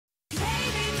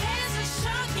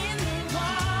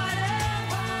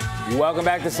Welcome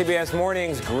back to CBS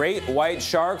Mornings. Great white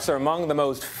sharks are among the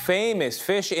most famous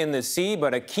fish in the sea,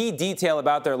 but a key detail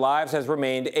about their lives has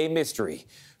remained a mystery.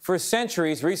 For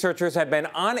centuries, researchers have been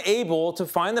unable to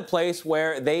find the place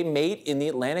where they mate in the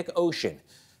Atlantic Ocean.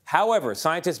 However,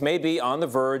 scientists may be on the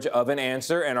verge of an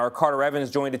answer, and our Carter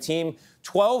Evans joined a team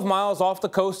 12 miles off the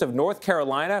coast of North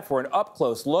Carolina for an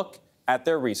up-close look at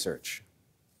their research.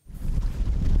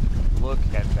 Look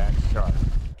at that shark.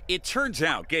 It turns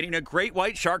out getting a great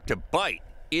white shark to bite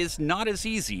is not as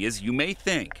easy as you may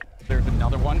think. There's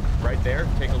another one right there.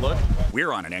 Take a look.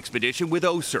 We're on an expedition with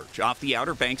O-Search off the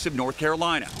Outer Banks of North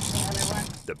Carolina.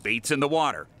 The bait's in the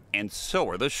water, and so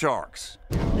are the sharks.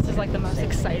 This is like the most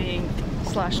exciting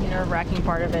 / nerve-wracking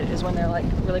part of it is when they're like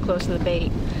really close to the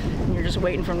bait and you're just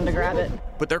waiting for them to grab it.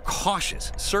 But they're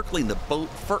cautious, circling the boat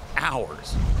for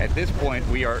hours. At this point,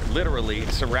 we are literally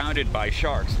surrounded by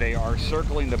sharks. They are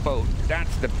circling the boat.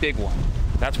 That's the big one.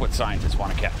 That's what scientists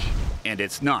want to catch. And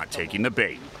it's not taking the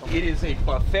bait. It is a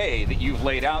buffet that you've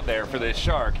laid out there for this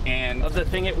shark, and of the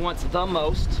thing it wants the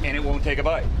most, and it won't take a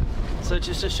bite. So it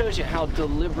just shows you how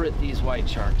deliberate these white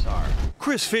sharks are.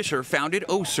 Chris Fisher founded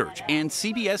O-Search, and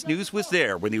CBS News was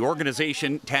there when the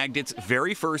organization tagged its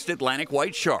very first Atlantic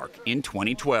white shark in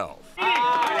 2012.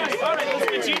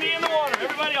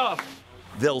 Everybody off.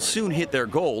 They'll soon hit their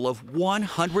goal of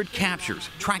 100 captures,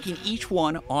 tracking each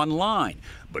one online.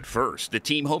 But first, the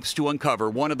team hopes to uncover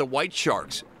one of the white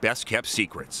shark's best-kept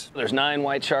secrets. There's 9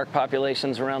 white shark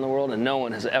populations around the world, and no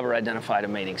one has ever identified a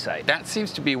mating site. That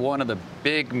seems to be one of the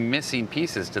big missing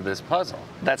pieces to this puzzle.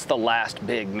 That's the last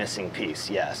big missing piece,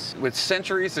 yes. With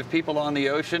centuries of people on the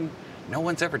ocean, no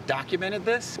one's ever documented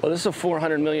this? Well, this is a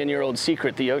 400-million-year-old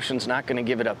secret. The ocean's not going to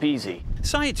give it up easy.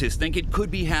 Scientists think it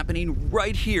could be happening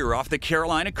right here off the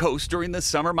Carolina coast during the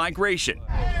summer migration.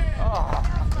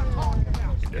 And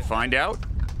to find out,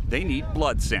 they need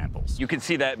blood samples. You can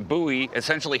see that buoy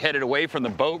essentially headed away from the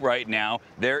boat right now.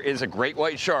 There is a great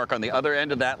white shark on the other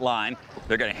end of that line.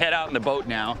 They're going to head out in the boat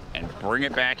now and bring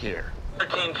it back here.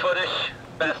 13-footish.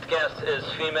 Best guess is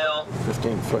female.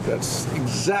 15 foot, that's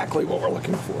exactly what we're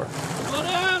looking for.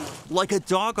 Like a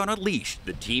dog on a leash,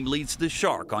 the team leads the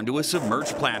shark onto a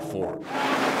submerged platform.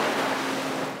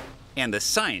 And the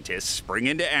scientists spring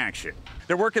into action.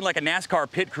 They're working like a NASCAR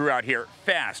pit crew out here,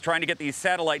 fast, trying to get these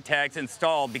satellite tags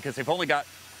installed because they've only got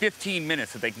 15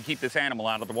 minutes that they can keep this animal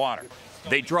out of the water.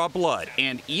 They draw blood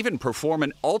and even perform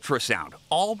an ultrasound,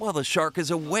 all while the shark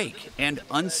is awake and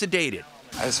unsedated.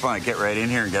 I just want to get right in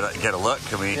here and get a look.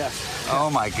 Can we? Yeah. Oh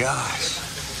my gosh.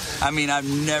 I mean, I've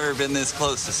never been this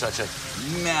close to such a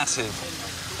massive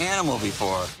animal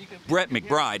before. Brett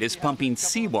McBride is pumping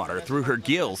seawater through her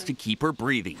gills to keep her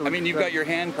breathing. I mean, you've got your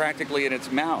hand practically in its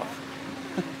mouth.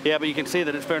 Yeah, but you can see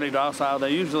that it's fairly docile.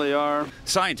 They usually are.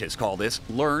 Scientists call this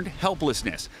learned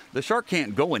helplessness. The shark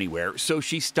can't go anywhere, so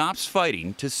she stops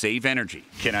fighting to save energy.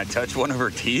 Can I touch one of her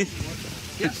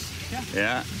teeth? Yes.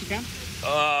 Yeah. You can.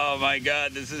 Oh my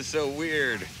God, this is so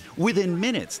weird. Within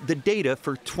minutes, the data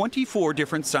for 24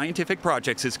 different scientific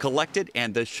projects is collected,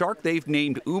 and the shark they've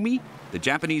named Umi, the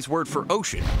Japanese word for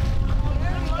ocean,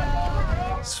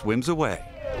 swims away.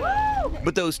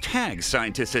 But those tags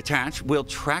scientists attach will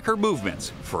track her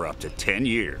movements for up to 10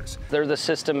 years. They're the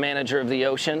system manager of the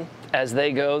ocean. As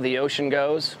they go, the ocean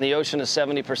goes. The ocean is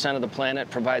 70% of the planet,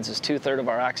 provides us 2/3 of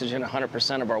our oxygen,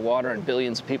 100% of our water, and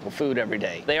billions of people food every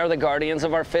day. They are the guardians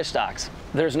of our fish stocks.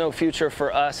 There's no future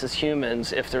for us as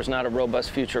humans if there's not a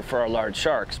robust future for our large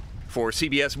sharks. For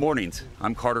CBS Mornings,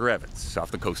 I'm Carter Evans,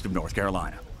 off the coast of North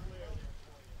Carolina.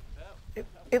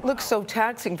 It looks so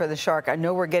taxing for the shark. I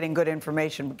know we're getting good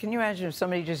information, but can you imagine if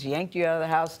somebody just yanked you out of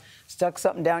the house, stuck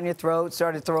something down your throat,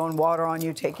 started throwing water on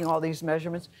you, taking all these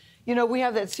measurements? You know, we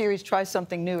have that series, Try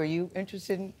Something New. Are you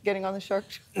interested in getting on the shark?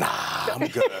 Nah, I'm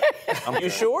good. You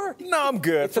sure? No, I'm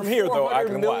good. From here, though, I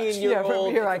can watch. Yeah,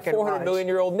 from here I can watch. 400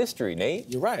 million-year-old mystery, Nate.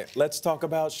 You're right. Let's talk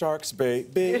about sharks,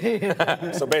 baby.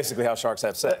 So basically how sharks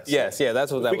have sex. Yes, yeah,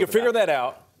 that's what that was. We can figure that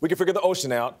out. We can figure the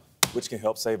ocean out, which can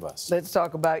help save us. Let's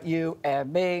talk about you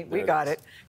and me. We got it.